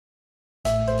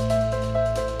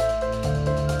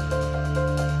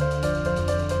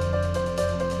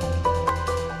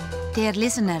Dear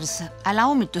listeners,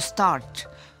 allow me to start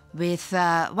with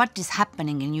what is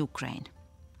happening in Ukraine.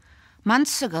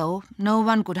 Months ago, no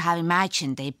one could have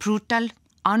imagined a brutal,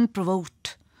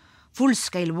 unprovoked,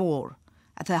 full-scale war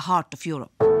at the heart of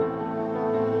Europe.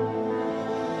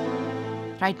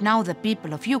 Right now, the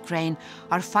people of Ukraine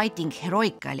are fighting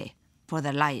heroically for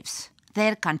their lives,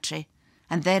 their country,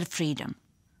 and their freedom.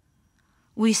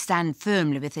 We stand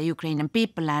firmly with the Ukrainian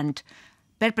people, and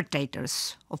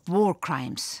perpetrators of war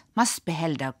crimes must be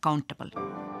held accountable.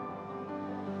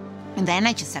 In the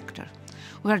energy sector,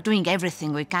 we are doing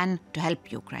everything we can to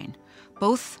help Ukraine,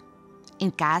 both in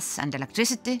gas and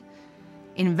electricity,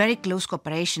 in very close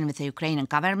cooperation with the Ukrainian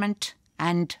government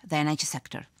and the energy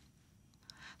sector.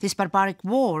 This barbaric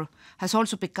war has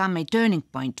also become a turning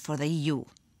point for the EU.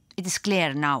 It is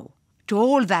clear now, to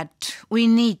all, that we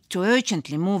need to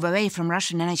urgently move away from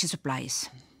Russian energy supplies.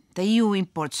 The EU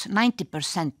imports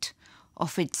 90%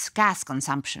 of its gas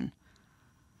consumption,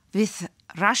 with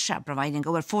Russia providing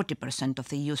over 40% of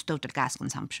the EU's total gas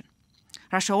consumption.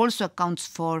 Russia also accounts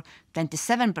for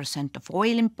 27% of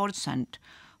oil imports and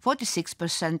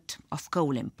 46% of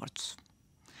coal imports.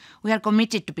 We are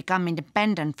committed to become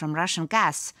independent from Russian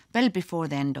gas well before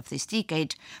the end of this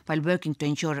decade, while working to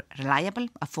ensure reliable,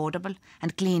 affordable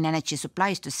and clean energy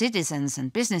supplies to citizens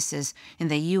and businesses in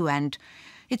the EU and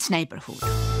its neighbourhood.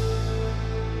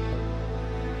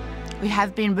 We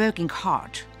have been working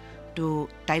hard to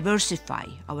diversify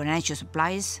our energy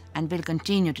supplies and will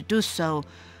continue to do so,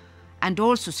 and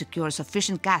also secure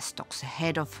sufficient gas stocks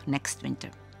ahead of next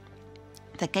winter.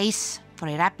 The case for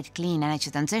a rapid clean energy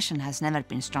transition has never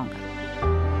been stronger.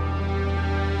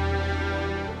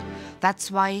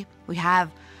 That's why we have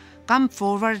come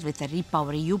forward with the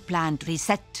REPowerEU plan to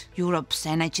reset Europe's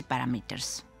energy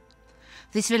parameters.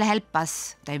 This will help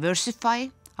us diversify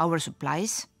our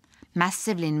supplies,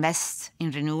 massively invest in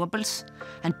renewables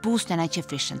and boost energy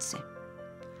efficiency.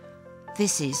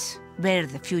 This is where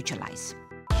the future lies.